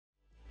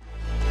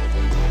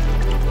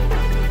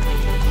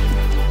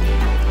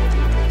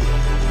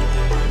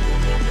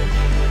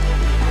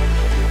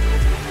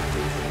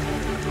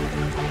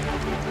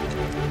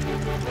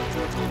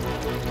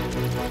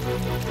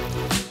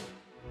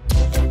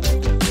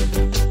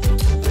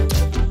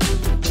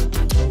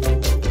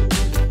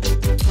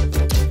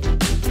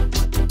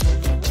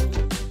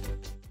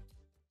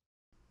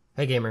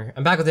Hey gamer,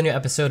 I'm back with a new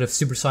episode of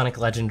Supersonic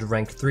Legend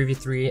Ranked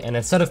 3v3, and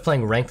instead of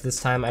playing Ranked this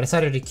time, I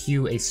decided to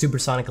queue a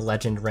Supersonic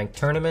Legend Ranked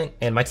tournament,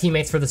 and my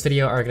teammates for this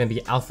video are going to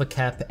be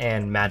AlphaKep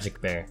and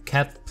MajicBear.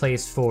 Kep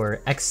plays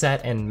for Xset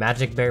and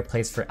MajicBear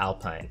plays for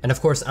Alpine. And of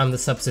course, I'm the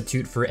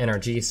substitute for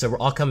NRG, so we're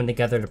all coming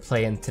together to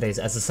play in today's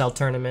SSL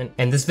tournament.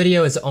 And this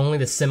video is only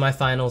the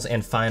semifinals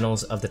and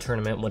finals of the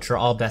tournament, which are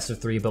all best of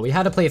 3, but we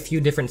had to play a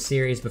few different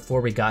series before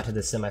we got to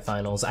the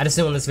semifinals. I just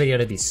didn't want this video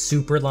to be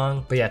super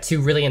long, but yeah,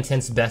 2 really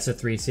intense best of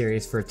 3 series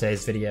for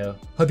today's video.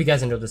 Hope you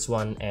guys enjoyed this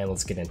one, and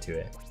let's get into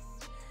it.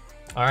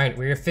 Alright,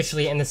 we're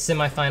officially in the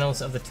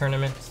semifinals of the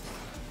tournament,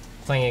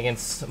 playing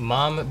against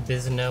Mom,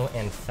 Bizno,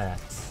 and Fat.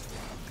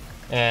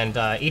 And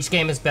each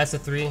game is best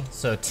of 3,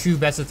 so 2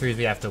 best of 3s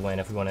we have to win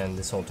if we want to end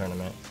this whole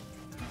tournament.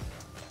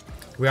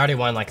 We already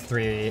won like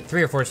 3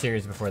 or 4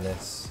 series before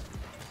this.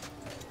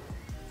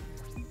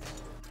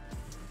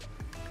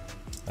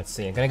 Let's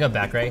see, I'm gonna go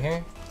back right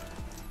here.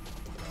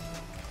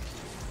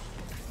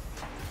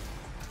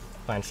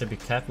 Fine, should be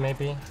Kep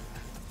maybe.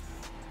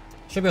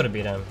 Should be able to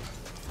beat him.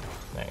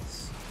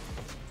 Nice.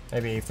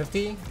 Maybe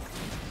 50?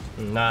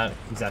 Not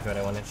exactly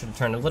what I wanted. Should have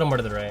turned a little more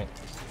to the right.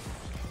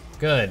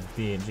 Good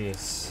beat,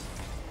 jeez.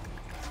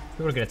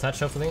 We will get a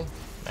touch, hopefully.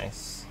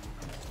 Nice.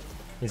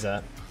 He's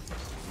up.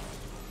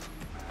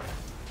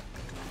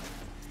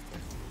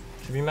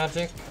 Should be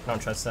magic. I don't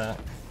trust that.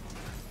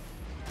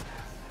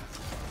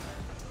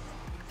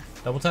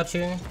 Double touch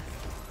here.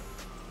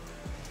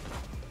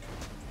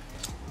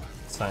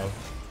 It's fine.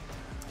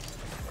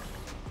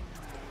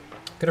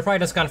 Could have probably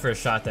just gone for a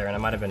shot there and it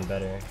might have been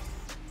better.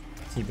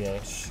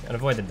 TBH. Gotta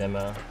avoid the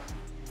demo.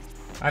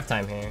 I have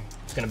time here.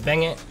 Just gonna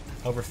bang it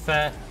over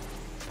Fat.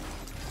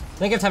 I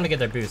think I have time to get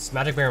their boost.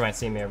 MajicBear might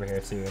see me over here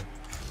too.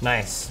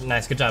 Nice,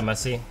 nice. Good job,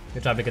 Musty.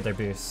 Good job to get their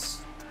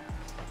boost.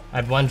 I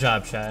had one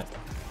job, chat.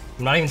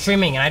 I'm not even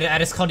streaming and I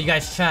just called you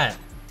guys chat.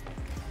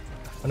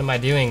 What am I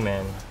doing,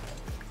 man?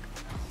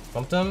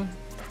 Bumped him?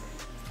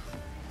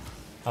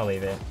 I'll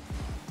leave it.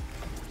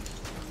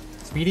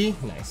 Speedy?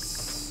 Nice.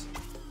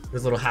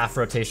 There's a little half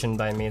rotation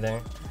by me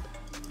there.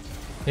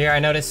 Here I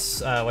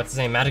notice, what's his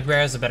name, MajicBear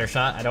has a better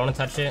shot. I don't want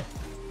to touch it.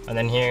 And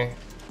then here,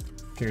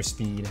 pure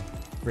speed,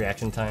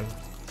 reaction time.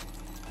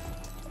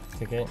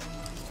 Take it.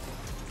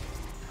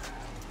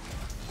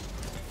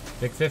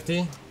 Big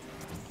 50.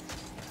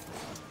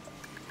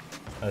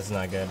 That's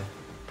not good.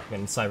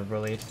 Getting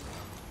cyberbullied.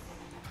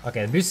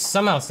 Okay, the boost is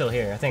somehow still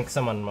here. I think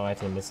someone on my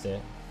team missed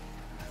it.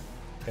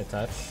 Good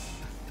touch.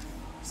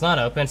 It's not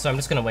open, so I'm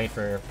just gonna wait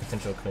for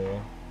potential clear.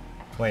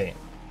 Wait.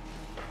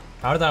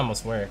 How did that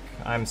almost work?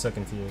 I'm so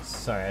confused.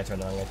 Sorry, I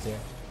turned on it too.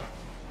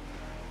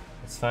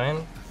 It's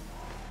fine.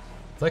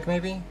 Flick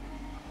maybe?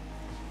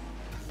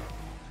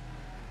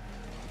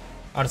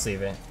 I'll just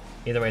leave it.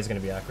 Either way is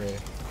gonna be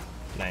awkward.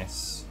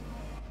 Nice.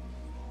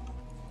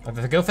 If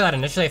I go for that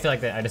initially, I feel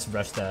like I just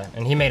rushed that.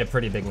 And he made a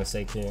pretty big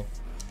mistake here.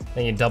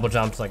 Then you double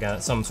jumped like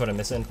some sort of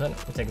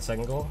misinput to take a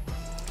second goal.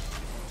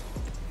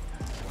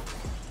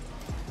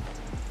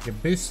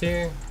 Good boost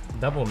here.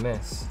 Double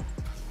miss.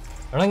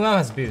 I don't think Mom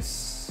has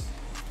boosts.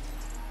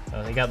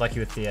 Oh, he got lucky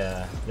with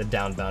the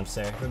down bounce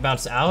there. If it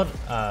bounced out,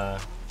 I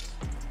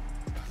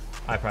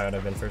probably would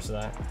have been first to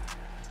that.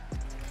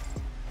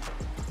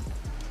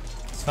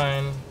 It's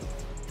fine.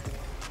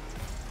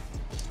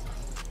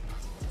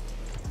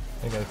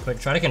 There we go, quick.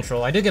 Try to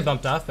control. I do get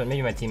bumped off, but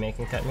maybe my teammate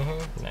can cut me here.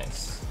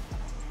 Nice.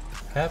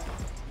 Kep.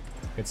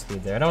 Good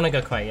speed there. I don't want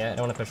to go quite yet. I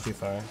don't want to push too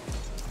far.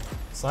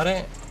 Slot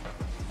it.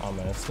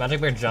 Almost.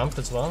 MajicBear jumped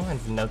as well.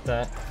 And note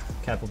that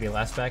Kep will be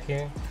last back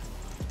here.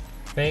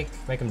 Fake.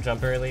 Make him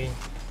jump early.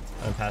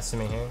 And pass to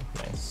me here.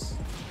 Nice.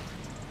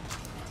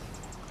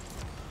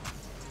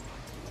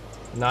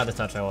 Not the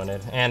touch I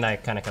wanted. And I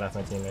kind of cut off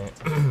my teammate.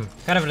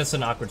 Kind of just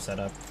an awkward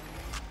setup.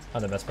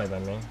 Not the best play by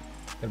me.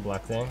 Good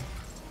block there.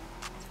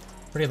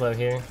 Pretty low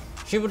here.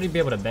 Should we be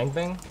able to bang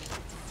bang?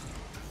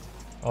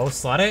 Oh,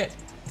 slot it?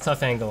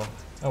 Tough angle.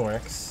 That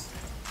works.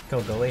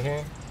 Kill goalie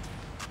here.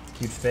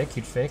 Huge fake,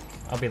 huge fake.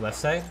 I'll be left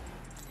side.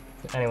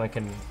 Anyone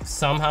can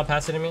somehow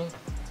pass it to me?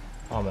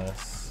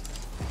 Almost.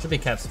 Should be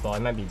Kep's ball. I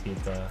might be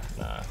beat though.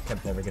 Nah,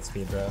 Kep never gets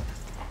speed, bro.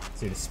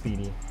 This dude is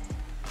speedy.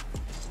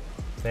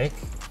 Fake.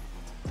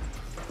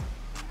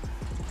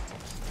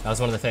 That was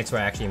one of the fakes where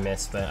I actually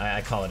missed, but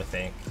I call it a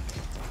fake.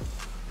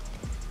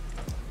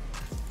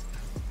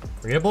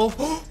 Readable?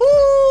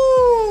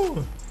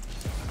 Ooh!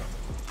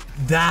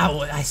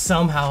 I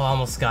somehow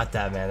almost got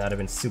that, man. That'd have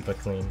been super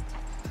clean.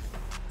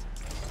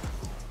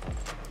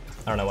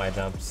 I don't know why I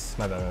jumped.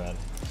 My bad, my bad.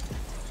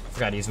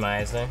 Forgot to use my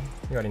eyes there.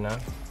 You already know.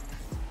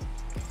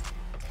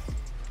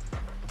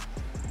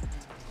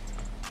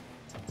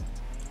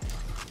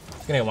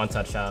 Gonna get one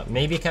touch out.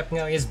 Maybe Kep can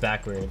go. He is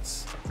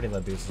backwards. Pretty low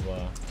boost as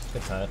well.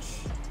 Good touch.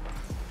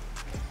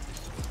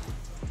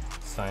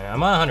 It's fine.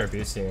 I'm on 100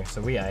 boost here,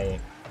 so we ate.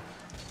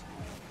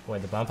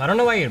 Avoid the bump. I don't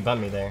know why you'd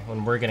bump me there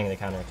when we're getting the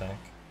counter attack,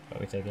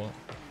 but we take it.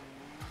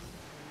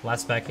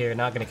 Last back here.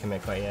 Not gonna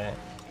commit quite yet.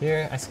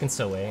 Here, I can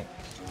still wait.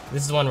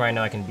 This is one where I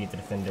know I can beat the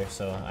defender,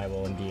 so I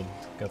will indeed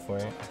go for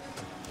it.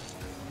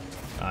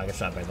 I got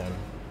shot by them.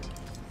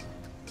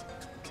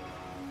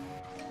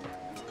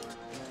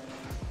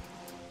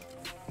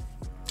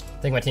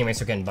 think my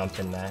teammates are getting bumped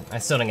in that. I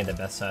still didn't get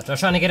the best touch. I was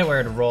trying to get it where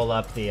it would roll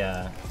up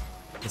the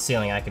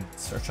ceiling. I could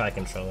sort of try to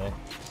control it.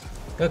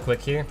 Go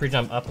quick here.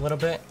 Pre-jump up a little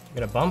bit.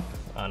 Get a bump.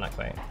 Oh, not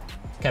quite.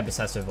 Kep just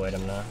has to avoid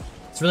him now.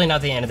 It's really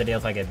not the end of the deal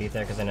if I get beat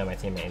there because I know my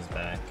teammate is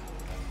back.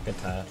 Good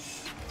touch.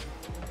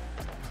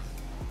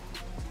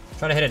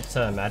 Try to hit it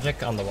to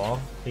Magic on the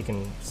wall. He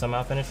can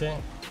somehow finish it.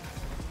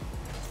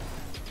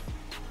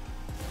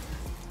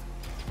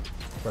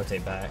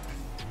 Rotate back.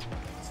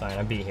 It's fine.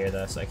 I'm beat here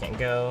though, so I can't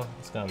go.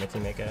 Let's go. My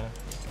teammate go.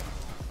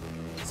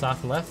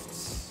 Soft left.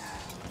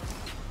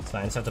 It's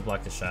fine. I just have to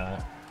block the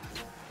shot.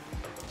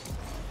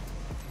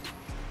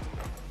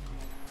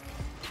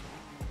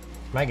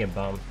 Might get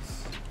bumped.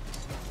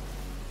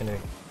 Gonna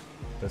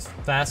go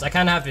fast. I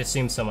kind of have to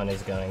assume someone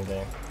is going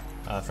there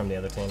from the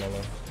other team. I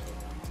mean,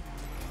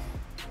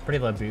 pretty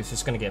low boost.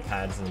 Just gonna get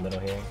pads in the middle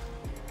here.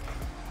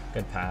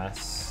 Good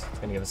pass.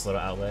 Gonna give us a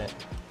little outlet.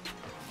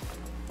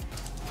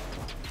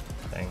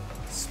 Dang.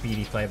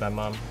 Speedy play by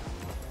Mom.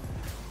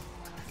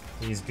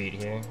 He's beat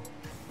here.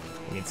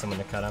 We need someone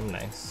to cut him.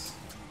 Nice.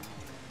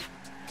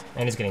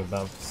 And he's getting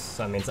bumped.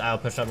 So that means I'll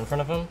push up in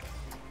front of him.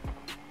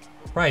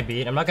 Probably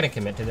beat. I'm not gonna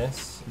commit to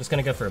this. I'm just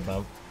gonna go for a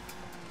bump.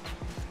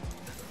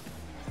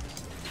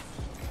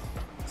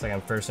 Looks like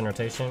I'm first in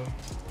rotation.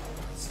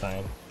 It's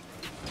fine.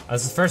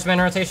 As the first man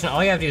in rotation,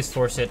 all you have to do is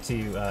force it to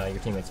your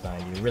teammates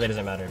behind you. It really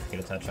doesn't matter if you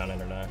get a touch on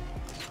it or not.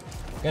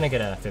 I'm gonna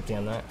get a 50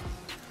 on that.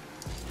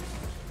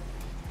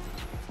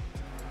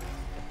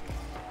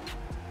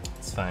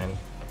 It's fine.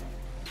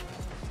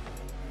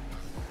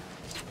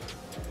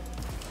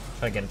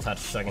 Try to get a touch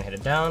so I can hit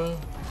it down.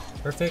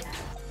 Perfect.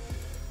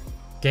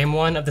 Game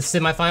 1 of the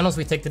semifinals,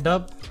 we take the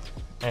dub.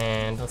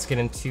 And let's get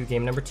into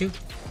game number 2.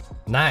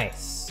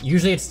 Nice.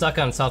 Usually it's stuck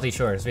on Salty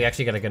Shores. We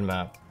actually got a good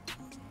map.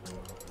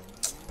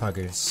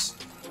 Puggers.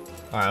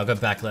 Alright, I'll go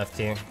back left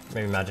here.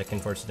 Maybe Magic can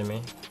force it to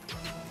me.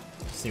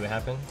 See what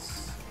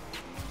happens.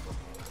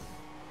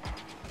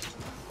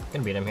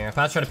 Gonna beat him here. If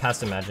I try to pass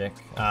to Magic.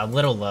 A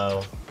little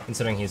low,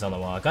 considering he's on the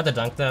wall. Got the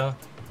dunk though.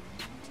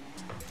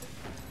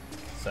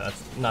 So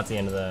that's not the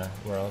end of the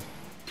world.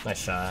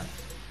 Nice shot.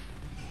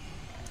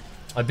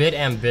 A bit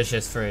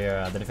ambitious for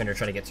the defender to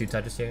try to get 2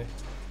 touches here.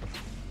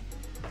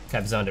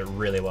 Kep zoned it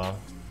really well.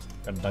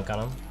 Got a dunk on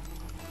him.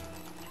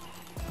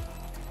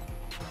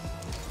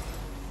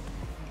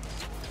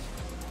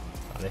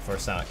 Oh, they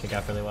forced out kick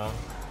out really well.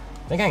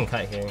 I think I can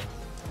cut here.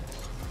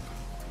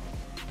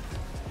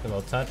 A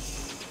little touch.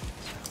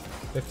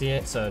 50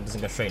 it so it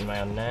doesn't go straight in my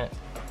own net.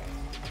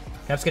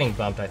 Kep's getting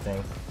bumped, I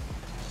think.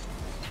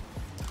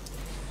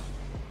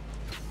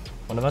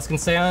 One of us can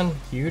stay on.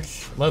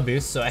 Huge. Low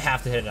boost, so I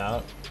have to hit it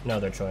out. No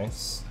other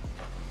choice.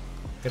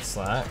 Good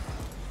slat.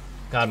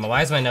 God,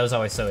 why is my nose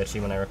always so itchy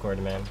when I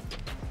record, man?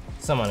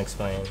 Someone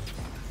explain.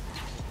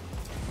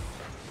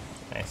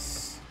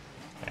 Nice.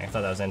 I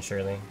thought that was in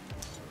surely.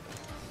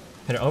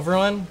 Hit it over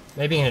one?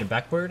 Maybe hit it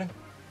backward?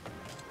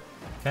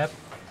 Kep?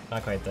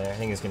 Not quite there. I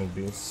think he's getting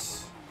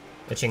boosts.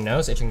 Itching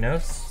nose, itching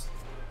nose.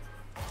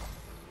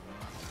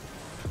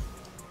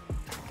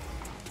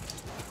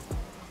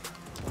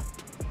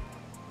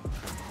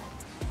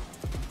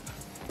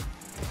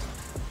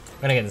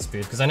 I'm gonna get this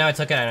boost because I know I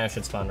took it and I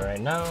should spawn right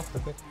now.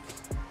 Perfect.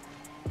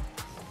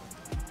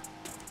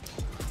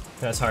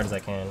 Go as hard as I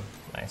can.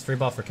 Nice. Free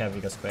ball for Kev,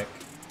 he goes quick.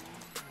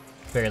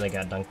 Barely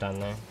got dunked on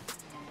there.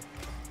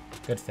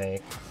 Good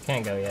fake.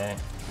 Can't go yet.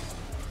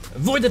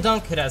 Avoid the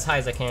dunk, hit it as high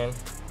as I can.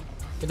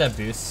 Get that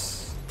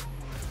boost.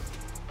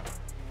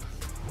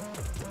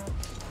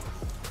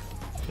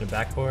 Get a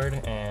backboard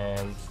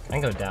and I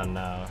can go down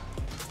now.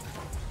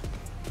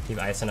 Keep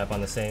icing up on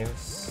the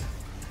saves.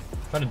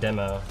 Try to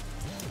demo.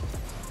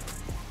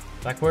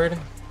 Backward.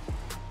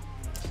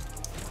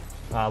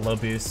 Ah, low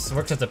boost.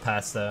 Works at the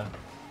pass though.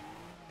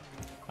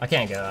 I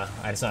can't go.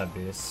 I just don't have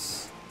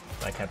boost.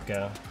 I kept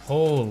go.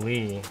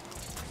 Holy.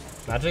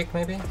 Magic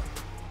maybe?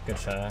 Good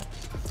shot.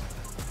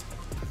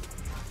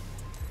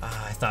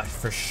 Ah, I thought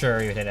for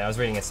sure you'd hit it. I was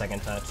reading a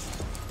second touch.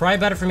 Probably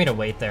better for me to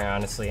wait there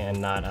honestly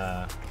and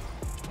not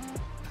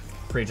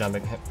pre-jump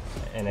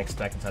and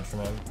expect a touch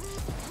from him.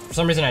 For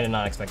some reason I did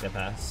not expect that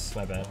pass.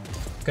 My bad.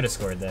 Could have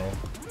scored there.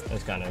 I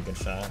just gotten a good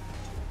shot.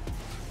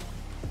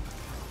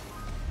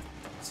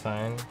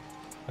 Fine.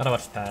 Gotta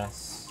watch the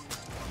pass.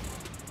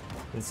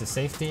 This is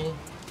safety.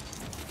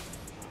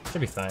 Should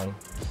be fine.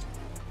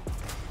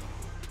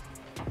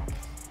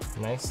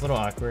 Nice, a little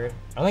awkward.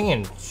 I think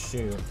I can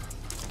shoot.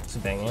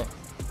 Just bang it.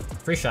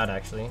 Free shot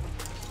actually.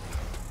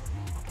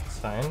 It's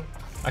fine.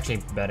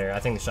 Actually better. I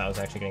think the shot was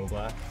actually getting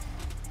blocked.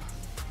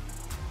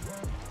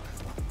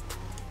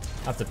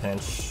 Have to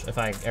pinch. If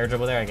I air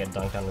dribble there, I get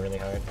dunked on really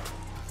hard.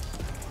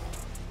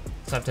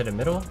 Just have to hit the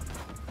middle.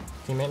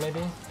 Teammate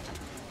maybe?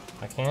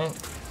 I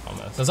can't.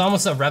 Almost. So it's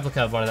almost a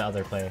replica of one of the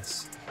other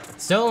plays.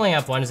 Still only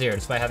up 1-0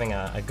 despite having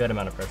a good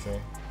amount of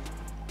pressure.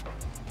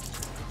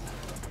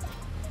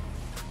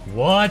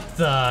 What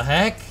the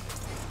heck?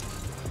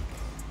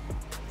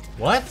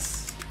 What?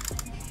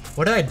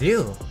 What did I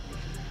do?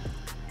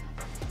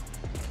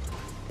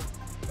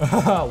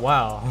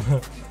 Wow.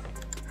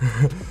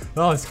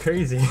 That was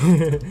crazy.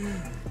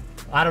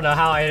 I don't know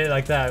how I hit it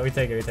like that. We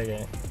take it, we take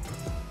it.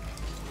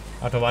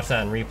 I'll have to watch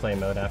that in replay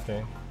mode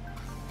after.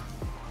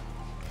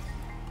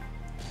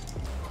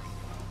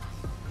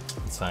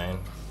 It's fine.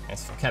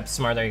 Nice. Kept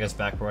smart there, he goes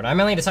backboard. I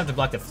mainly just have to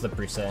block the flip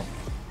reset.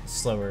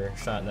 Slower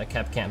shot that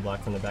Kep can't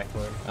block from the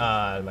backboard.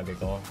 It might be a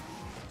goal.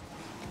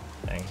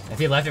 Dang. If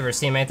he left it for his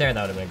teammate there,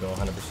 that would have been a goal,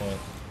 100%.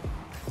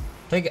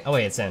 Take it. Oh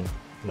wait, it's in.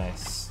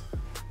 Nice.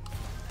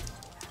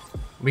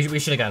 We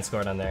should have gotten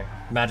scored on there.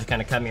 Magic kind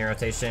of cut me in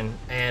rotation,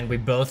 and we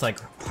both like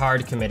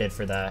hard committed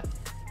for that.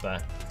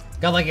 But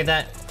got lucky at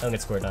that. Don't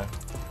get scored on.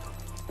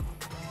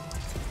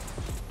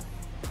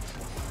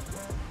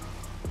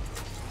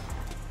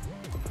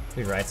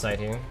 We right side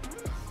here.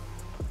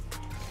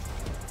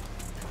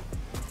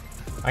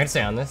 I can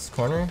stay on this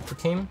corner for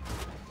team.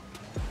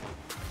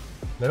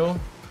 Middle.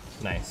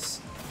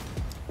 Nice.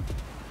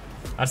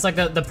 I just like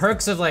the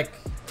perks of like,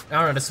 I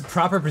don't know, just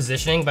proper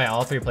positioning by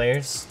all three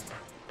players.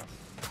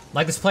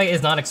 Like this play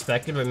is not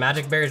expected, but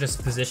MajicBear is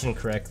just positioned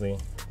correctly.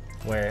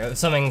 Where if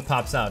something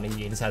pops out,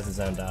 he just has it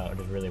zoned out,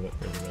 which is really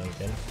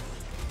good.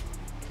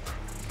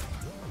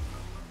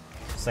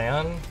 Stay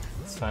on.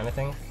 It's fine, I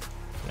think.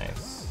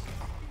 Nice.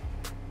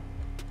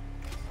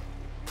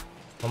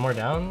 One more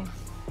down?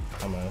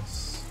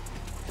 Almost.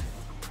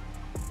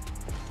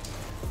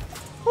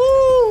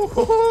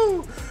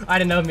 Woo! I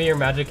didn't know me or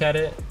Magic had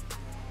it.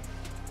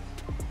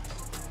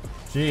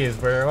 Jeez,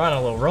 we're on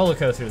a little roller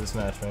coaster this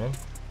match, man.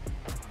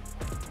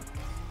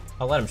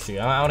 I'll let him shoot.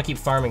 I want to keep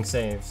farming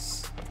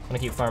saves.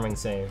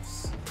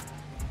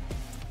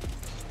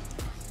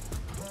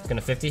 Gonna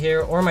 50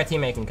 here, or my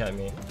teammate can cut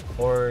me,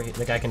 or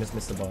the guy can just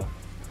miss the ball.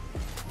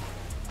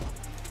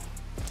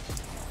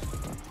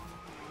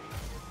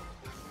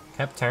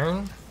 Kep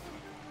turn.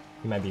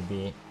 He might be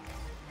beat.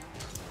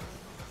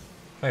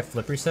 If I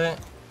flip reset.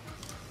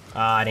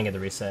 I didn't get the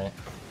reset.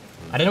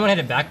 I didn't want to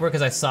hit it backward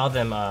because I saw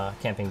them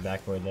camping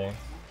backward there.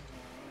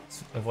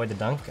 Let's avoid the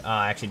dunk.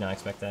 I actually didn't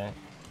expect that.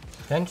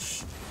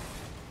 Pinch.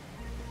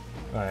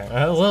 Alright,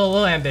 a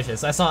little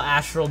ambitious. I saw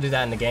Astral do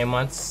that in the game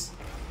once.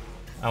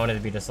 I wanted to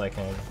be just like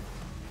him.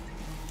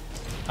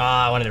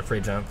 I wanted a free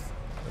jump.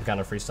 I've got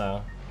a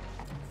freestyle.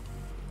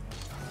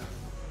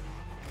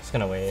 Just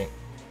gonna wait.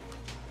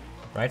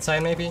 Right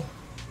side maybe?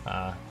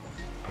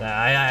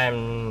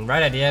 I'm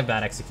right idea,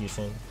 bad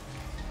execution.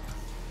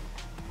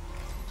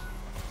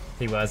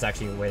 He was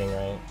actually waiting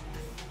right.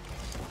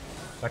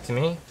 Back to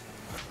me.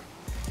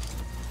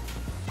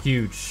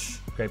 Huge.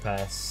 Great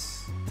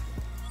pass.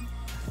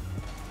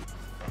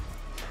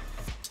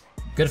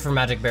 Good for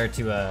MajicBear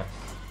to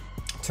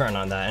turn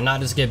on that and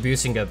not just get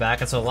boost and go back.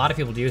 That's what a lot of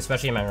people do,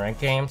 especially in my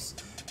ranked games.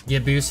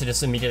 Get boost and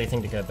just immediately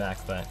think to go back,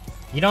 but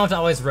you don't have to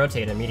always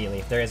rotate immediately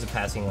if there is a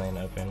passing lane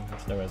open,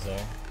 which there was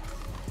there.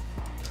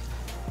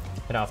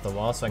 Hit off the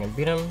wall so I can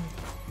beat him.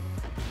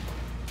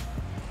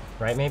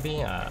 Right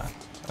maybe?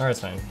 Or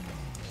it's fine.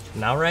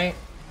 Now right?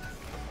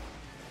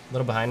 A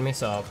little behind me,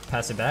 so I'll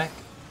pass it back.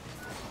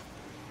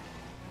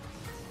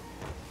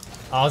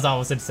 I was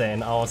almost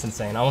insane, almost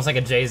like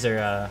a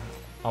Jazer,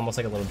 almost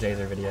like a little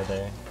Jazer video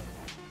there.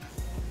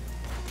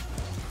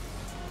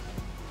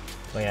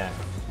 But yeah,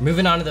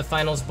 moving on to the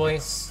finals,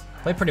 boys.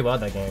 Played pretty well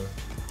that game.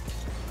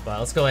 But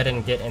let's go ahead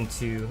and get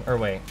into, or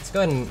wait, let's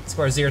go ahead and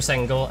score a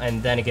 0-second goal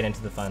and then get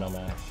into the final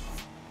match.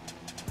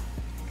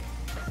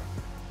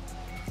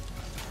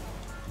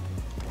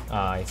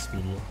 He's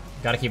speedy.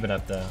 Gotta keep it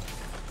up though.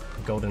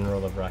 Golden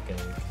rule of Rocket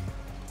League.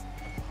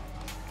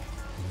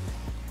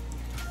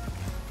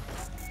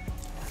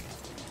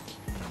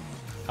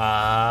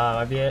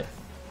 Might be it.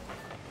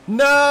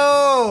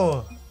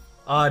 No!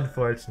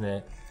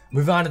 Unfortunate.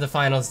 Move on to the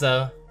finals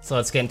though. So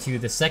let's get into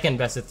the second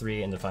best of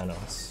 3 in the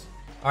finals.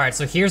 Alright,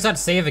 so here's that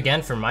save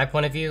again from my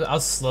point of view. I'll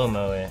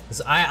slow-mo it.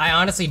 'Cause I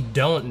honestly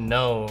don't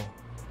know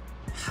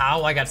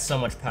how I got so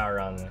much power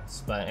on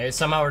this, but it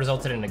somehow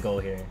resulted in a goal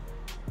here.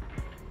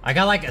 I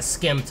got like a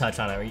skim touch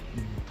on it, where you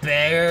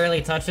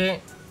barely touch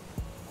it,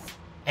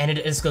 and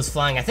it just goes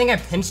flying. I think I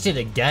pinched it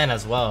again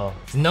as well.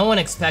 No one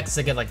expects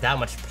to get like that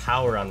much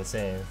power on the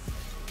save.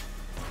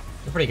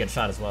 It's a pretty good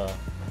shot as well.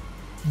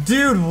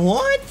 Dude,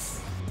 what?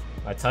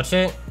 I touch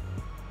it,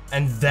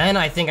 and then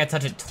I think I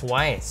touch it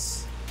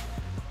twice.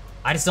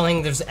 I just don't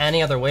think there's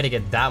any other way to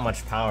get that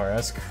much power.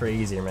 That's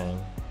crazy,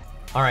 man.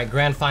 Alright,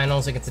 grand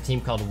finals against a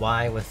team called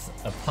Y with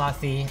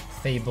Apothy,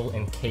 Fable,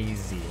 and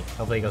KZ.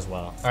 Hopefully it goes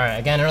well. Alright,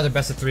 again, another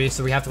best of 3,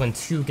 so we have to win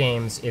 2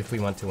 games if we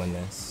want to win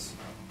this.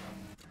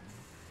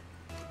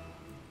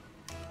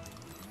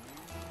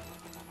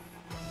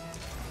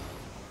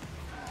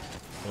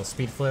 Little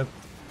speed flip.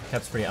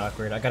 Kep's pretty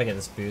awkward. I gotta get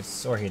this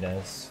boost, or he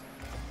does.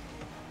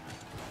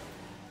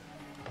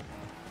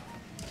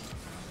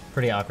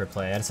 Pretty awkward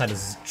play. I decided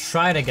to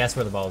try to guess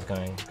where the ball is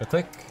going. Go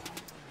quick.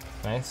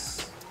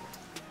 Nice.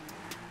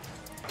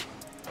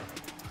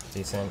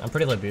 Decent. I'm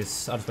pretty low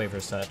boost. I'll just wait for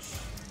his touch.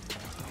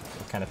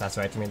 Kind of pass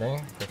right to me there.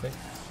 Perfect.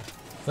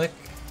 Flick.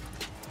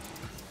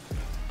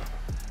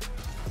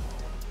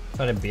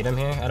 Try to beat him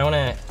here. I don't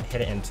want to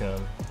hit it into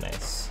him.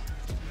 Nice.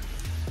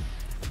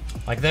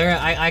 Like there,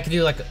 I could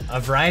do like a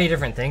variety of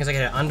different things. I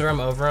could hit under him,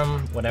 over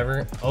him,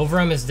 whatever. Over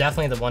him is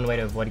definitely the one way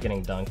to avoid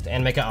getting dunked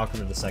and make it awkward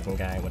with the second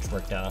guy, which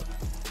worked out.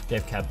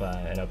 Gave Kep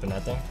an open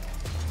net there.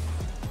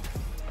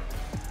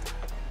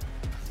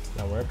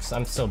 That works.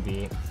 I'm still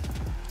beat.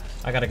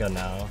 I gotta go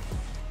now.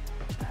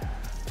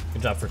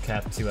 Good job for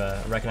Kep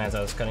to recognize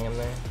I was cutting him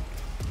there.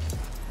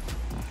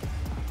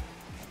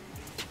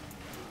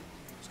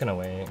 Just gonna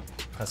wait.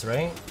 That's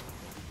right.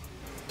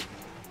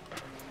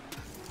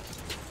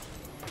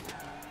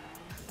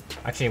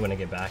 Actually, I wouldn't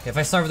get back. If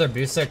I start with their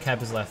booster,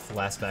 Kep is left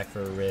last back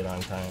for a really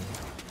long time.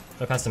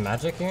 Do I pass the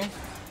magic here?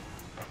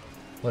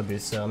 What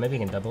boost still? Maybe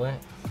you can double it.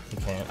 You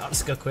can. I'll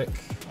just go quick.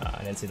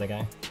 I didn't see that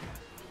guy.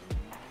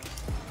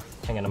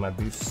 Hanging on my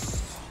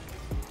boost.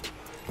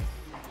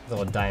 The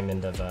little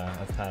diamond of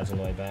pads on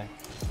the way back.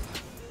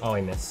 Oh,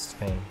 he missed.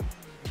 Pain.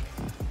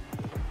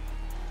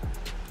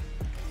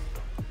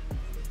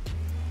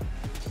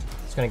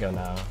 Just gonna go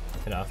now.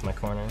 Get off my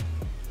corner.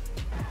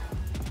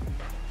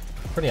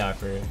 Pretty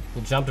awkward. He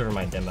jumped over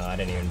my demo. I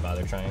didn't even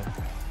bother trying.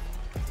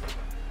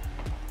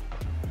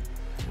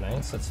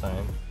 Nice, that's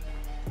fine.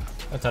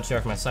 I'll touch you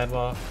off my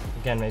sidewalk.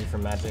 Again, maybe for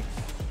magic.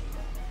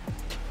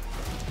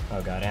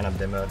 Oh god, and I'm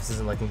demo. This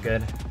isn't looking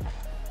good.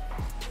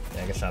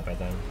 Yeah, good shot by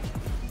them.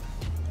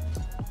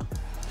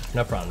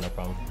 No problem, no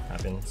problem.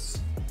 Happens.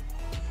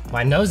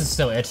 My nose is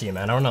still itchy,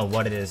 man. I don't know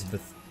what it is, but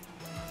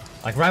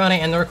like right when I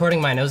end the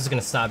recording, my nose is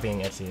gonna stop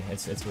being itchy.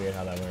 It's weird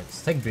how that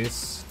works. Take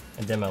boosts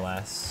and demo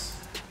last.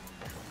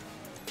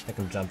 I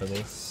can jump at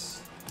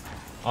least.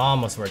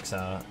 Almost works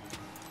out.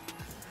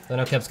 Though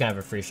no Kep's gonna have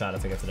a free shot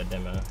if I get to the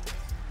demo.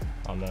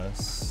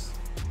 Almost.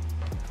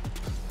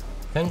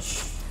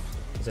 Pinch.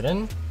 Is it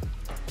in?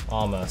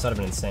 Almost. That'd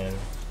have been insane.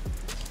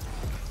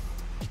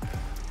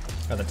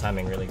 Got the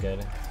timing really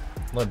good.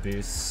 Low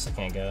boosts. I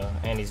can't go.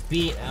 And he's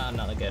beat. Oh,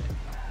 not that good.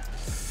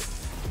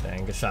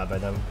 Dang, good shot by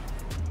them.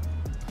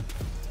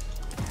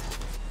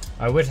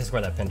 I wish I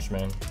scored that pinch,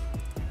 man.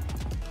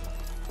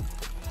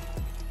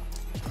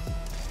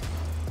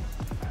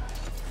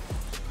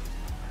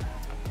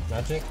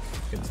 Magic,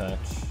 good touch.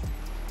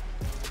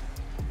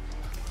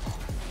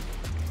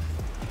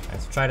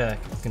 Let's try to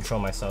control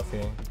myself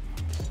here.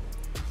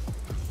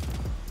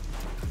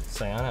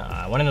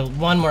 Sayana,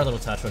 one more little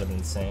touch would have been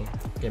insane.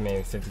 Give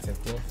me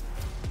 50-50.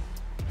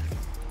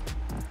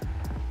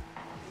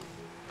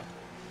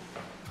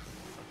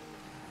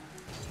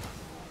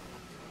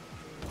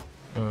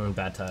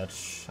 Bad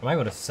touch. I might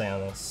go to say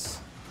on this.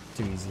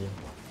 Too easy.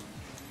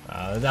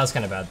 That was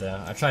kind of bad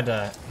though. I tried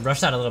to rush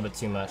that a little bit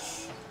too much.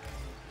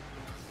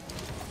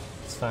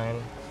 It's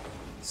fine.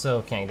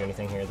 Still can't do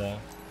anything here though.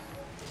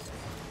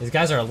 These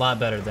guys are a lot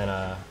better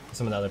than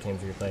some of the other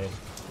teams we played.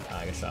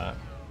 Good shot.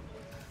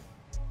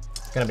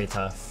 Gonna be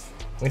tough.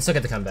 We can still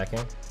get the comeback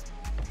here.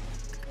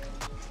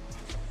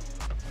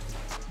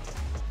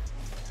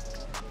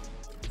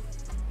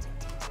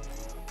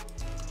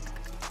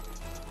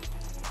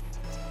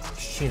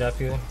 Cheat up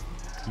here,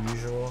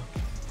 usual.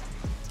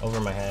 Over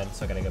my head,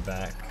 so I gotta go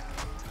back.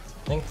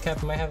 I think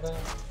Kep might have that,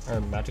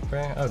 or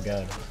MajicBear. Oh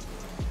god.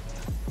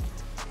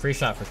 Free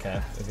shot for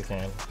Kep if you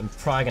can. I'm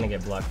probably gonna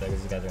get blocked though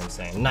because these guys are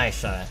insane. Nice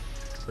shot,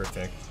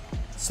 perfect.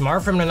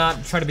 Smart for him to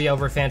not try to be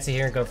over fancy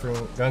here,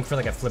 going for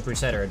like a flip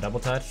reset or a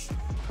double touch.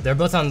 They're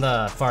both on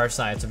the far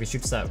side, so if he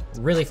shoots that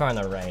really far on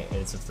the right,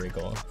 it's a free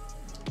goal.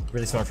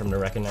 Really smart for him to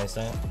recognize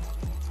that.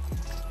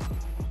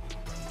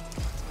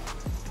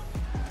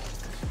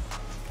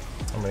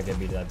 I'm gonna get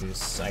beat to that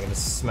boost. I can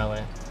just smell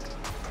it.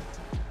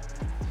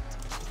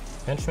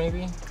 Pinch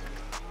maybe?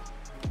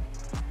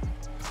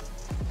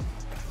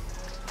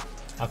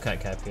 I'll cut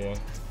Kep here.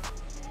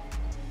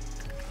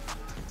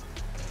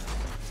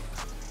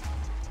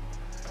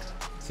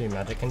 See what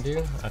magic can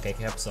do? Okay,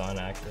 Kep's on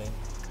actually.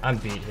 I'm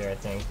beat here, I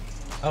think.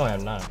 Oh,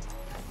 I'm not.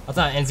 I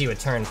thought NZ would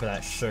turn for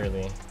that,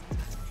 surely.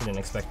 Didn't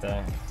expect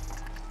that.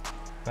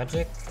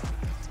 Magic.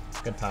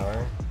 Good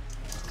power.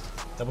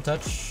 Double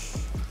touch.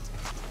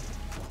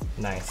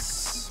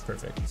 Nice.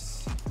 Perfect.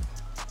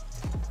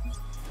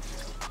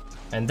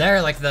 And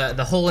there, like,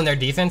 the hole in their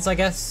defense, I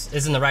guess,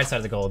 is in the right side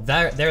of the goal.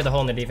 There, the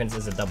hole in their defense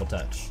is a double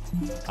touch.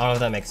 I don't know if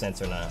that makes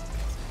sense or not.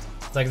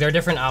 It's like, there are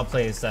different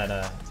outplays that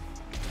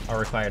are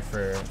required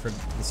for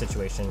the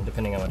situation,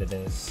 depending on what it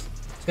is.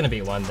 It's gonna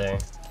be one there.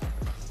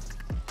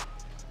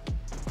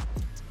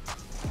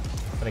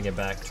 Gotta get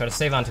back. Try to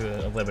save onto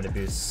a little bit of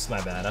boost.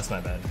 My bad. That's my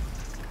bad.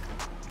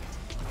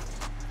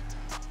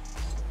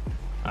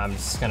 I'm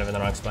just kind of in the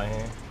wrong spot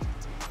here.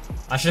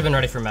 I should have been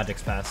ready for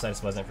Magic's pass. I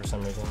just wasn't for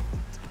some reason.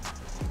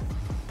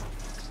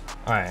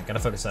 Alright, gotta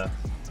focus up.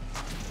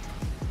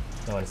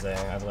 No one's there.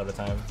 I have a little bit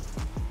of time.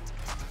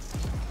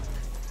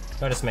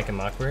 Try to just make him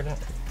awkward.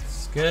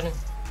 It's good.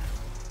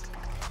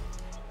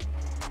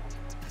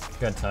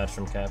 Good touch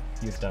from Kep.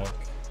 Youth dunk.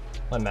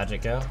 Let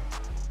Magic go.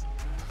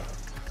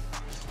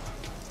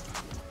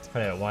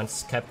 Try it at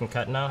once. Kep can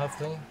cut now,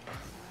 hopefully.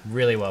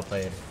 Really well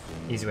played.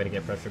 Easy way to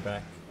get pressure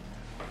back.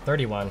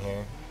 31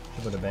 here.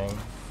 Should put a bang.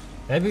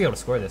 Maybe be able to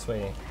score this.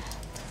 Wait.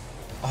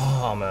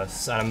 Oh,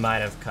 almost. I might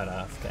have cut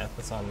off Kep.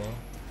 That's on me.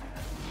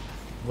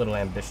 A little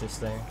ambitious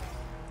there.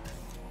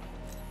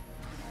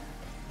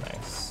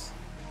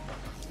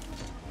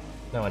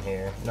 No one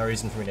here. No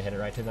reason for me to hit it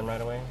right to them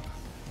right away.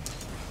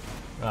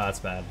 Oh, that's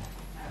bad.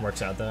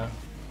 Works out though.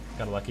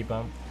 Got a lucky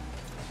bump.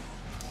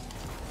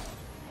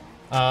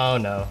 Oh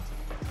no.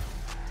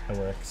 It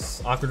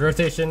works. Awkward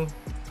rotation.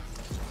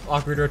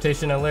 Awkward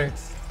rotation alert.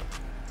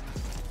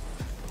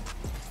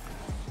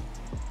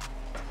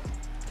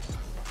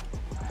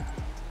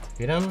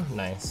 Beat him?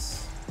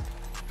 Nice.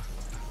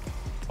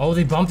 Oh,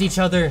 they bumped each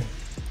other.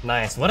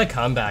 Nice. What a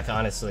comeback,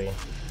 honestly.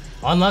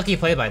 Unlucky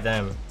play by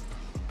them.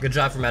 Good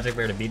job for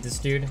MajicBear to beat this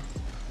dude.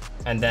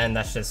 And then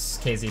that's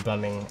just KZ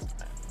bumming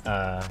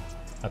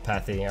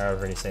Apathy, or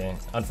however you say it.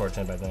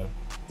 Unfortunate by them.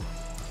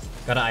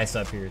 Gotta ice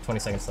up here. 20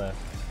 seconds left.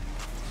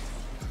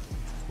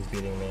 He's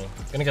beating me.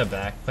 Gonna go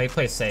back.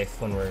 Play safe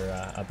when we're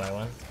up by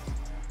one.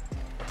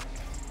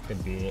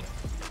 Good beat.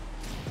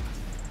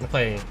 I'm gonna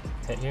play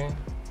hit here.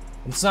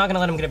 I'm just not gonna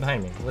let him get it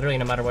behind me. Literally,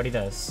 no matter what he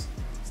does.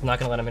 It's not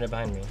gonna let him hit it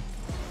behind me.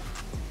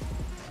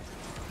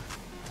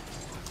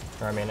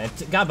 Or I mean,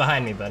 it got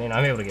behind me, but you know,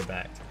 I'm able to get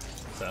back.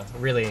 So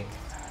really,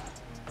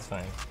 it's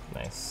fine.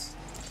 Nice.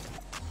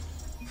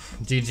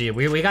 GG.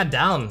 We got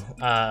down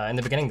in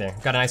the beginning there.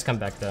 Got a nice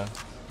comeback though.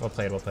 Well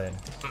played. Well played.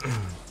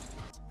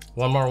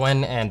 One more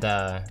win and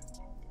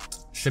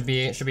should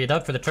be a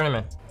dub for the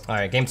tournament. All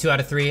right, game 2 out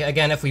of 3.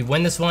 Again, if we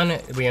win this one,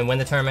 we win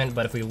the tournament.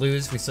 But if we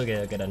lose, we still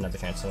get another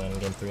chance to win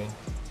game 3.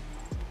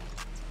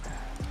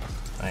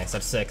 Nice.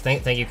 That's sick.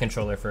 Thank you,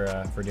 controller,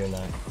 for doing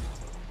that.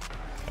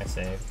 Nice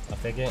save. I'll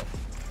take it.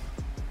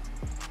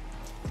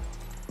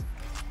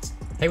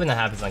 I hate when that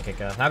happens on kickoff.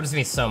 That happens to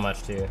me so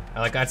much too.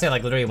 I'd say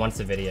like literally once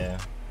a video.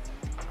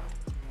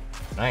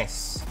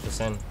 Nice,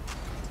 just in.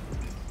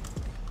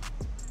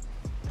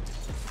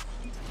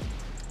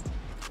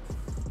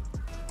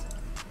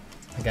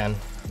 Again,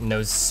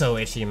 nose so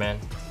itchy, man.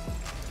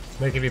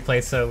 Making me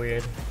play so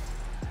weird.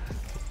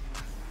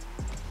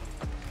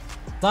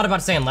 Thought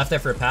about staying left there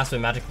for a pass, but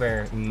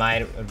MajicBear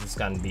might have just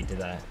gotten beat to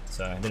that,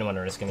 so I didn't want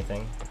to risk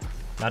anything.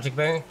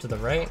 MajicBear to the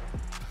right.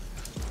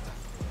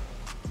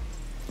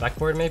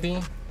 Backboard maybe?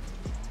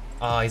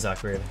 Oh, he's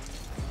awkward.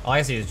 All I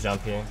have to do is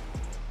jump here.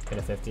 Get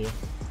a 50.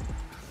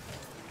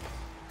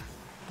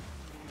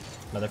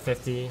 Another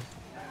 50.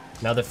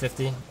 Another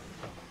 50.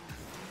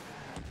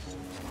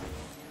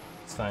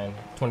 It's fine.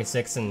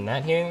 26 in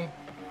net here.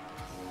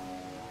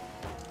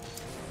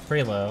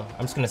 Pretty low.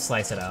 I'm just gonna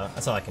slice it out.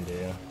 That's all I can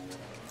do.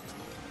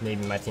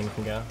 Maybe my team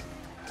can go.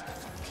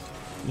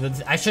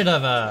 I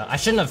shouldn't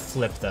have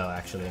flipped though.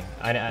 Actually,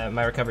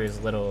 my recovery is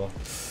a little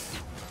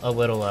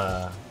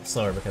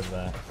slower because of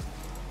that.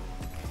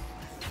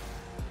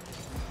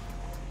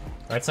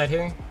 Right side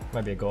here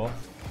might be a goal.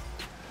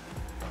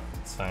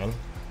 It's fine.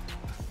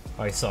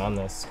 Oh, he saw on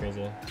this. It's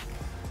crazy.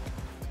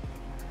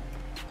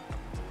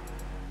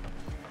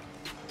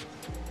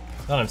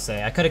 Let him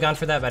say. I could have gone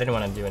for that, but I didn't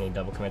want to do any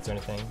double commits or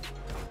anything.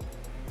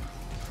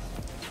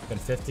 Good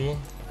 50.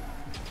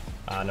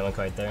 Ah, no one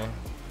quite there.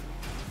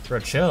 Bro,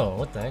 chill.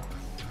 What the heck?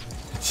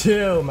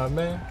 Chill, my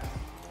man.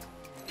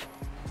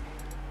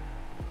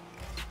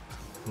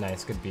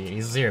 Nice, good beat.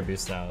 He's 0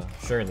 boost now,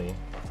 surely.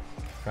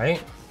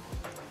 Right?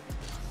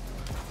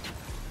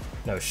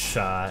 No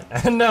shot.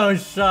 No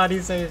shot, he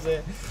saves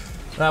it.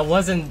 That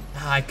wasn't...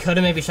 I could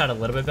have maybe shot a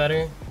little bit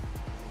better.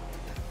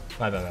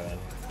 My bad, my bad.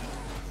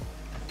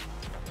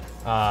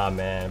 Aw,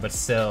 man, but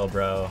still,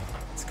 bro.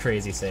 It's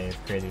crazy save,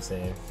 crazy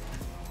save.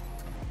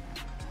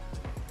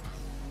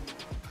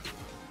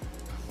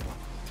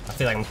 I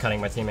feel like I'm cutting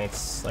my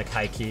teammates, like,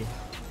 high-key.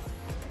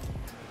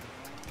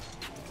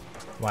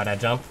 Why'd I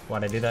jump?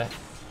 Why'd I do that?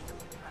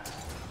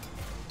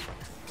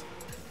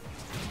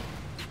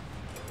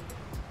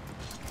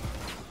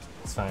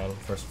 It's fine,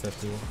 first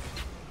 50.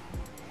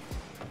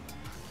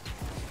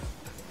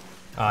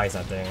 Oh, he's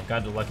not there.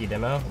 Got the lucky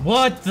demo.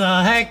 What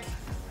the heck?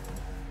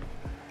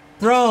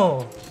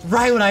 Bro,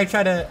 right when I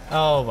try to...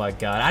 Oh my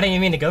god, I didn't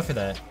even mean to go for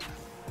that.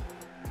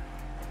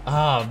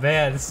 Oh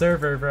man, the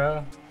server,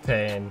 bro.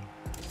 Pain.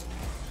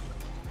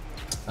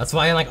 That's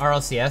why in like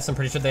RLCS, I'm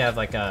pretty sure they have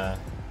like they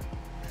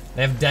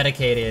have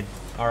dedicated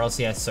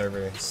RLCS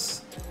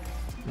servers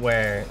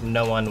where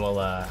no one will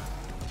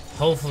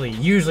hopefully,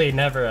 usually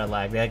never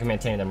lag. They can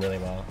maintain them really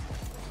well.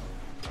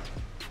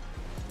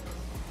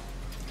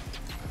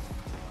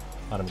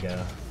 Let him go.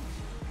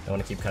 Don't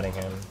want to keep cutting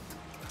him.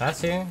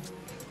 Pass here?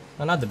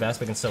 Oh, not the best,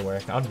 but can still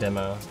work. I'll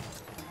demo.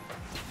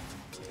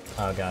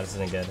 Oh god, this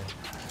isn't good.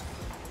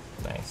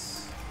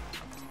 Nice.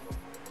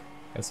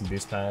 Got some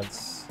boost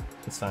pads.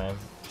 It's fine.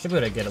 Should be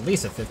able to get at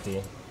least a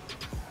 50.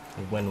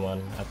 Win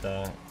one at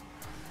the...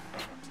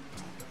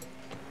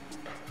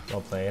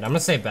 Well played. I'm gonna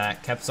stay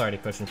back. Kep's already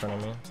pushed in front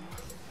of me.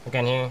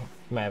 Again here,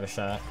 he might have a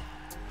shot.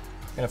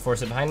 Gonna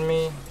force it behind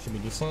me. Should be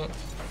decent.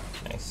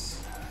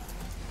 Nice.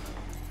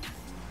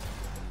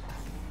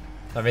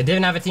 So if I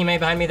didn't have a teammate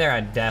behind me there,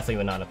 I definitely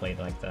would not have played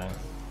like that.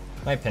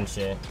 Might pinch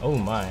it. Oh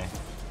my.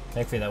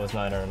 Thankfully that was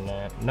not our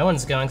net. No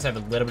one's going because I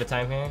have a little bit of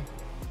time here.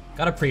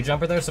 Got a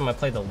pre-jumper there, so I'm gonna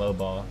play the low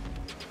ball.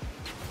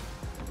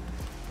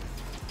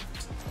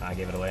 I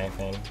gave it away, I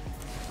think.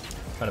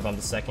 Try to bump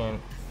the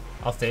second.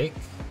 I'll fake.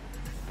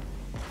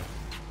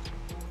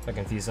 I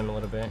confuse him a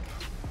little bit.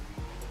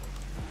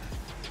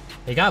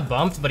 He got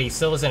bumped, but he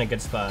still was in a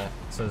good spot,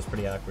 so it was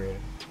pretty awkward.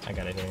 I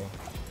got it here. A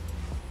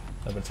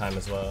little bit of time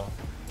as well.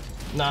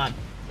 Not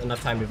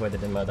enough time to avoid the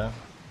Dinmo though.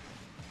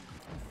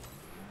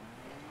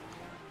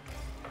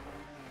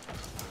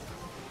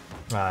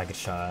 Ah, good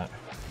shot.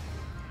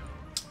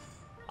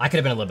 I could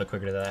have been a little bit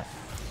quicker to that.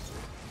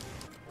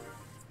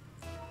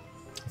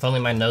 If only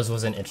my nose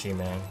wasn't itchy,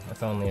 man.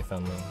 If only, if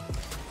only.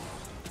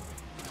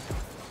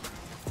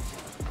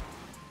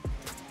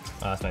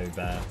 Oh, that's might be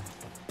bad.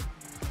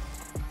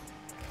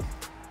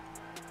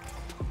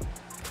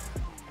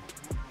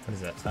 What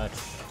is that touch?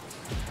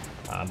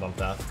 I'm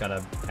bumped off.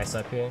 Gotta ice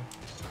up here.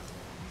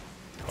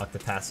 Block the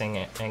passing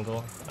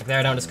angle. Like there,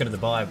 I don't just go to the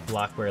ball. I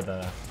block where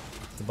the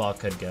ball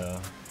could go.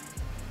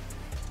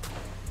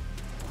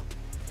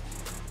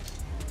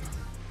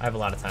 I have a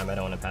lot of time. I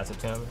don't want to pass it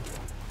to him.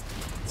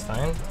 It's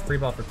fine. Free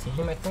ball for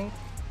team, I think.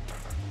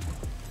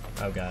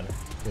 Oh god.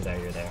 You're there.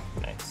 You're there.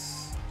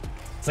 Nice.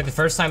 It's like the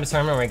first time in this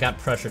tournament where I got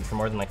pressured for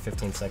more than like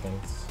 15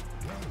 seconds.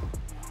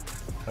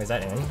 Oh, is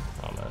that in?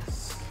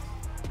 Almost.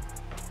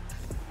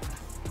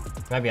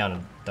 Might be on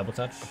a double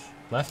touch.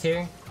 Left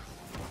here.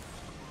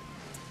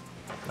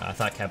 Oh, I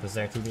thought Cap was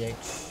there,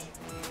 TBH.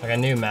 Like I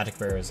knew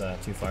MajicBear was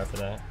too far for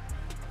that.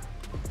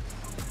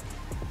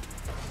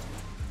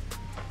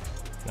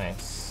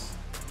 Nice.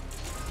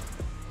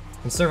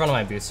 I can serve onto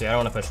my boost here. I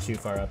don't want to push too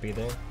far up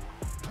either.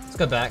 Let's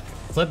go back.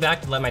 Flip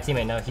back to let my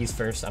teammate know he's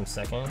first, I'm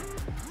second.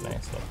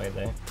 Nice, well played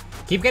there.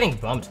 Keep getting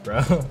bumped,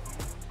 bro.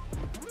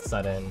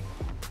 Slide in.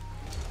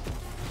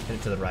 Hit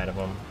it to the right of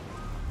him.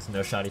 So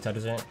no shot, he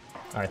touches it.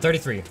 Alright,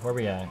 33. Where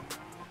we at?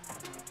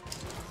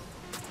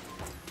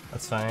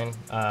 That's fine.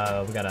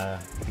 We gotta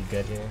be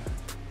good here.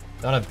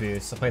 Don't have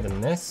boost. I'll play the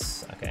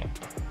miss. Okay.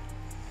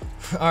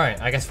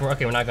 Alright, I guess we're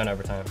okay. We're not going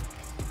overtime.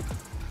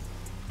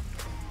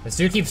 This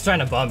dude keeps trying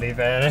to bump me,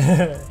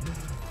 man.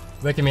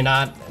 Making me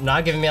not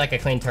giving me like a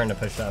clean turn to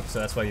push up, so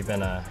that's why you've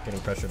been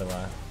getting pressured a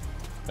lot.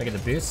 I get the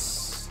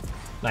boost.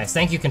 Nice.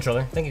 Thank you,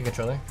 controller. Thank you,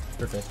 controller.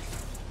 Perfect.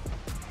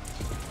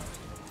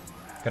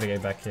 Gotta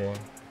get back here.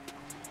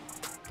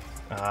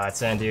 Ah,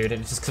 it's in, dude.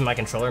 It's just because my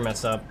controller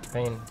messed up.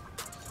 Pain.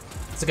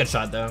 It's a good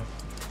shot, though.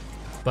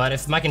 But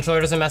if my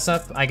controller doesn't mess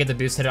up, I get the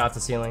boost, hit it off the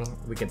ceiling.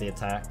 We get the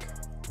attack.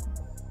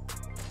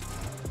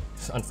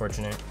 It's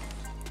unfortunate.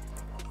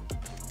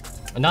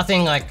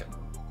 Nothing, like,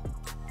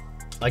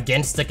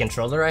 against the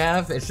controller I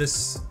have. It's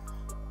just,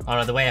 I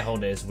don't know, the way I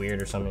hold it is weird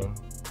or something.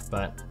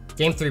 But,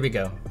 game 3 we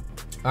go.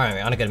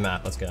 Alright, on a good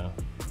map. Let's go.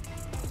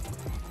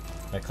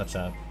 Alright, clutch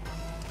up.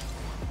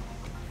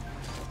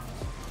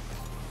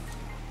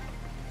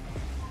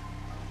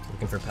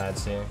 Looking for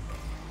pads here.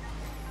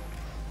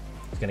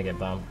 He's gonna get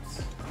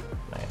bumped.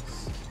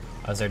 Nice.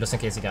 I was there just in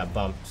case he got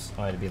bumped.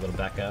 I wanted to be a little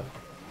back up.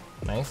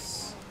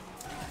 Nice.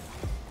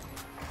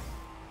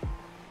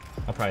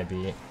 I'll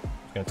probably beat.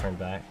 He's gonna turn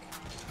back.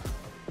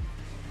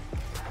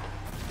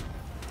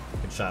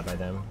 Good shot by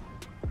them.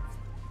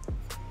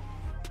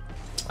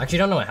 Actually,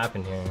 don't know what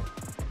happened here.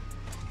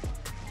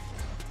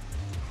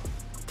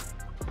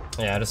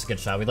 Yeah, just a good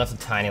shot. We left a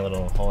tiny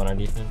little hole in our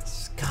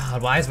defense.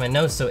 God, why is my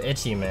nose so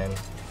itchy, man?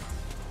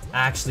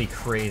 Actually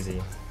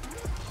crazy.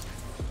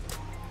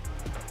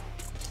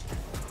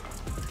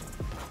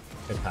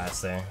 Good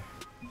pass there.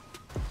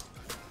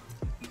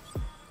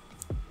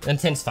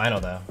 Intense final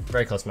though.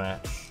 Very close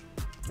match.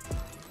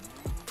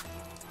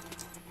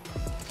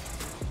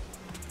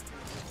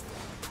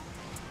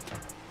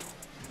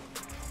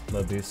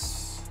 Low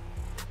boost.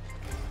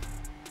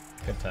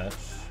 Good touch.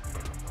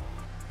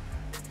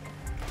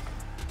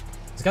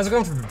 These guys are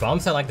going for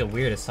bumps at like the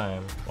weirdest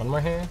time. One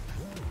more here.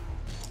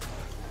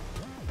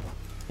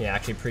 Yeah,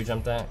 actually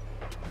pre-jumped that.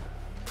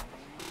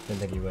 Didn't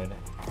think he would.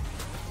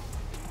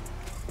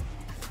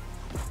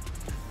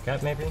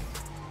 Cut maybe?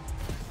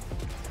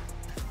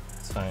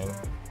 It's fine.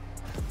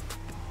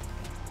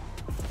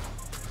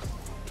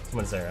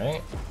 Someone's there,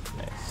 right?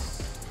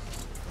 Nice.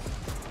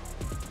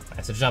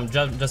 Nice, so jump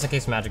just in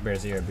case MajicBear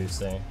is here, boost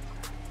there.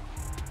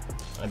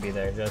 I'd be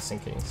there just in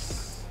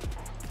case.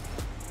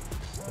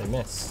 They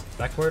miss.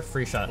 Backward,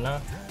 free shot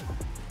now.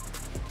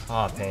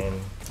 Aw, pain.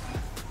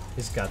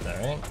 He's got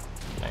that, right?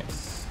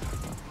 Nice.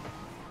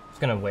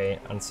 Just gonna wait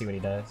and see what he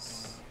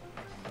does.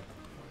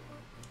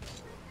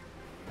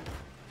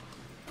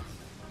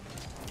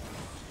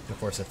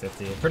 Force a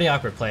 50. Pretty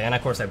awkward play, and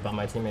of course I bumped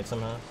my teammate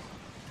somehow.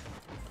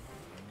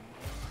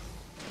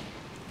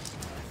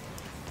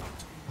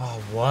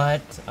 Oh,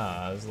 what?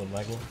 Ah, it was a little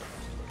laggy.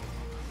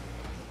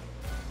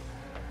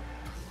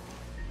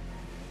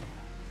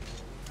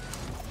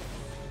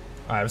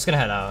 Alright, I'm just gonna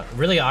head out.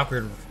 Really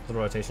awkward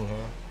little rotation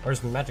here. Where's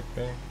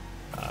MajicBear?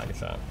 Ah, good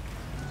shot.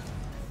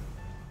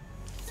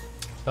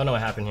 Don't know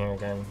what happened here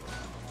again.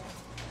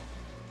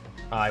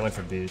 Ah, I went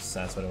for boost,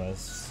 that's what it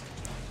was.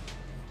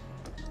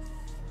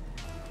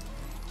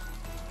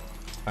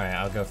 Alright,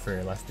 I'll go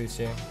for left boost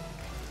here.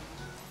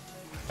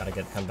 Gotta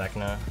get come back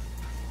now.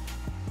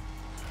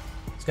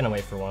 Just gonna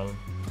wait for one.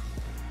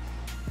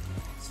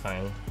 It's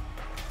fine.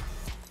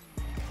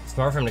 It's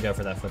smart for him to go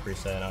for that flip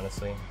reset,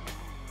 honestly.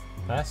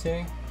 Pass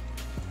here.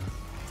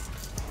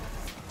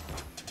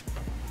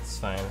 It's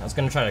fine. I was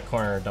gonna try to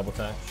corner double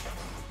touch.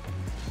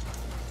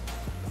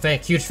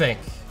 Fake, huge fake.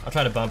 I'll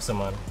try to bump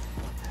someone.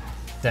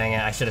 Dang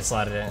it, I should have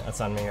slotted it.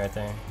 That's on me right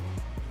there.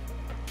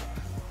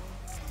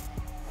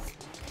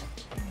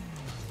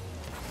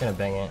 Gonna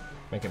bang it.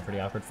 Make it pretty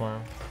awkward for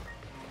him.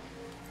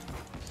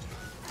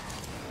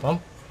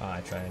 Bump. Oh,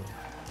 I tried.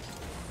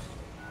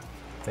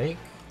 Fake.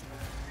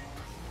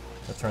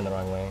 I turned the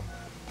wrong way.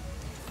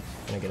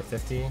 Gonna get a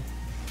 50.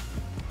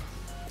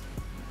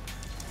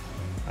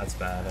 That's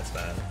bad, that's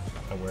bad.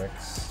 It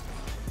works.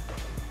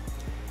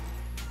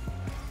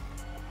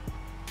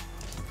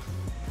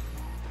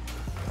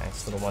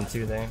 Nice little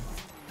 1-2 there.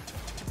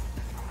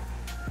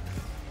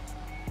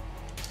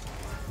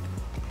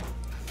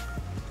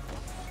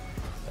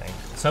 Dang.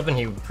 I was hoping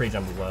he would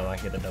pre-jump low, I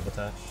could get the double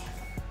touch.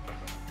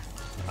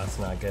 That's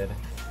not good.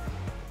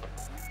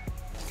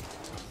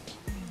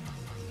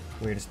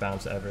 Weirdest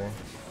bounce ever.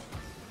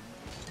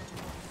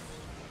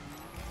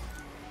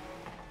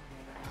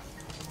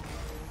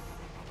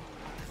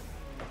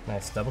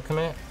 Nice double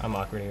commit. I'm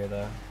awkward here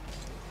though.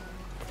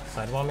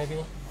 Sidewall maybe?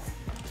 Is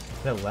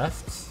that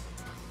left?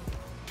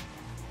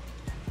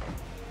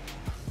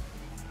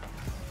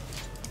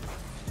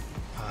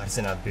 Oh, I just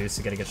didn't have boost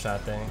to get a good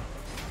shot there.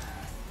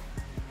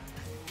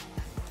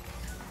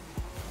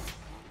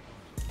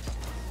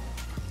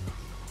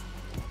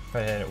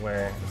 Try to hit it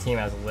where the team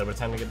has a little bit of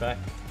time to get back.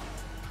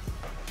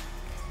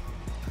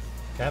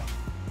 Cap.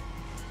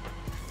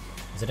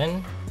 Is it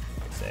in?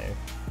 Good save.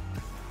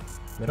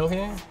 Middle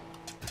here?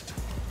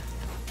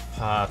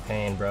 Ah,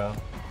 pain, bro.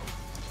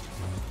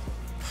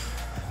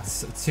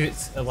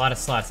 It's a lot of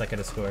slots I could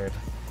have scored.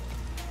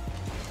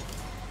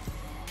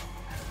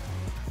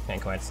 Can't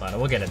quite slot it.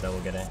 We'll get it though,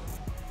 we'll get it.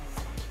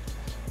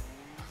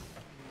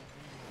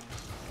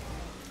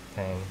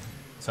 Pain.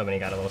 So many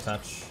got a little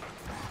touch.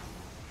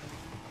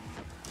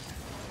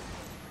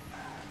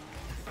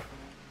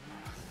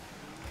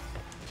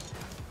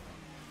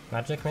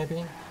 Magic, maybe?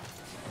 I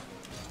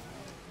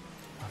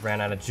ran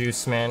out of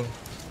juice, man.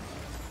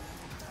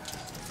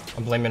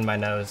 I'm blaming my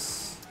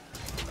nose.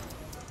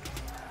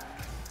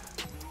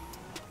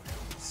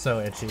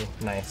 So itchy.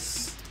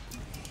 Nice.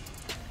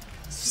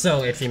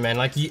 So itchy, man.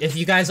 Like, if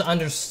you guys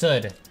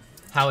understood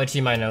how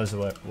itchy my nose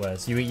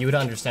was, you would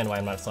understand why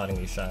I'm not slotting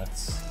these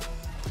shots.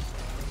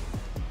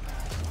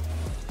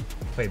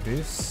 Wait,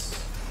 boost?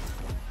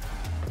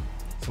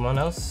 Someone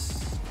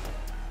else?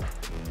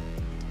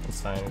 It's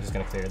fine. We're just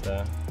gonna clear it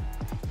though.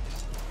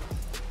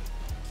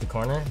 The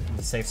corner,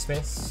 the safe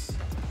space.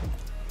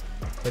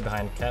 Play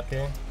behind Cap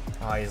here.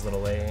 Oh, he's a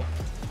little late.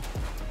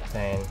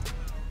 Dang.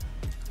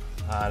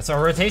 So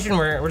our rotation,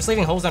 we're just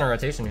leaving holes on our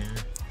rotation here.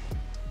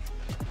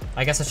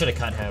 I guess I should have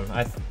cut him.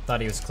 I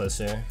thought he was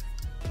closer.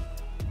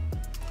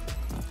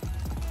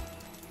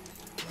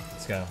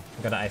 Let's go.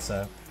 We gotta ice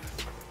up.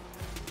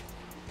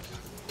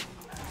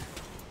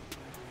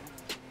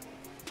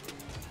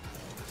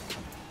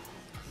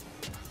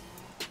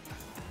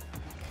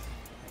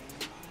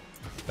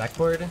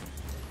 Backboard.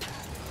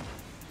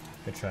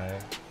 Good try.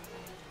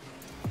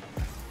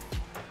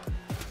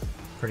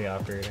 Pretty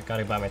awkward.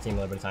 Gotta buy my team a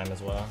little bit of time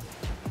as well.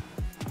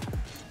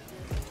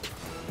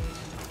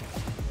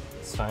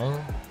 It's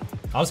fine.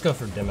 I'll just go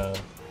for demo.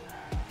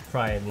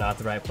 Probably not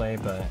the right play,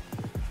 but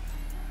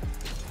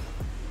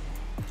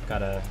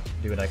gotta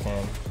do what I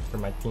can for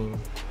my team,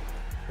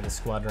 for the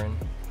squadron.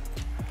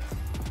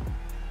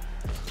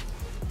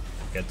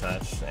 Good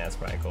touch. Yeah, that's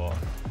probably cool.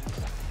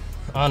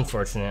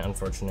 Unfortunate,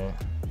 unfortunate.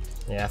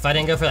 Yeah, if I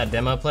didn't go for that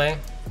demo play,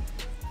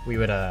 we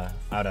would I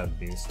would have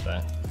boost,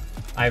 but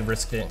I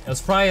risked it. It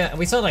was probably,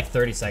 we still had like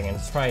 30 seconds.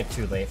 It's probably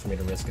too late for me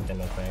to risk a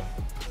demo play.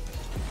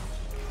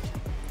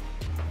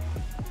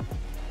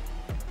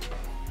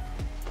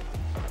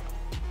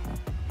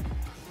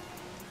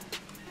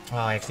 Oh,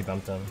 I actually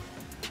bumped him.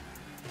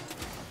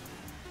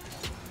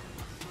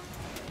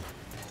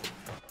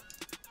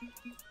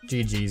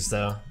 GG's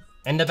though.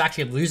 Ended up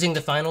actually losing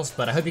the finals,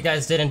 but I hope you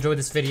guys did enjoy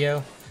this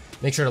video.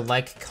 Make sure to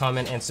like,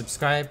 comment, and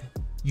subscribe.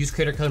 Use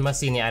creator code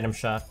Musty in the item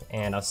shop,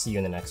 and I'll see you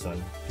in the next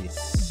one.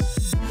 Peace.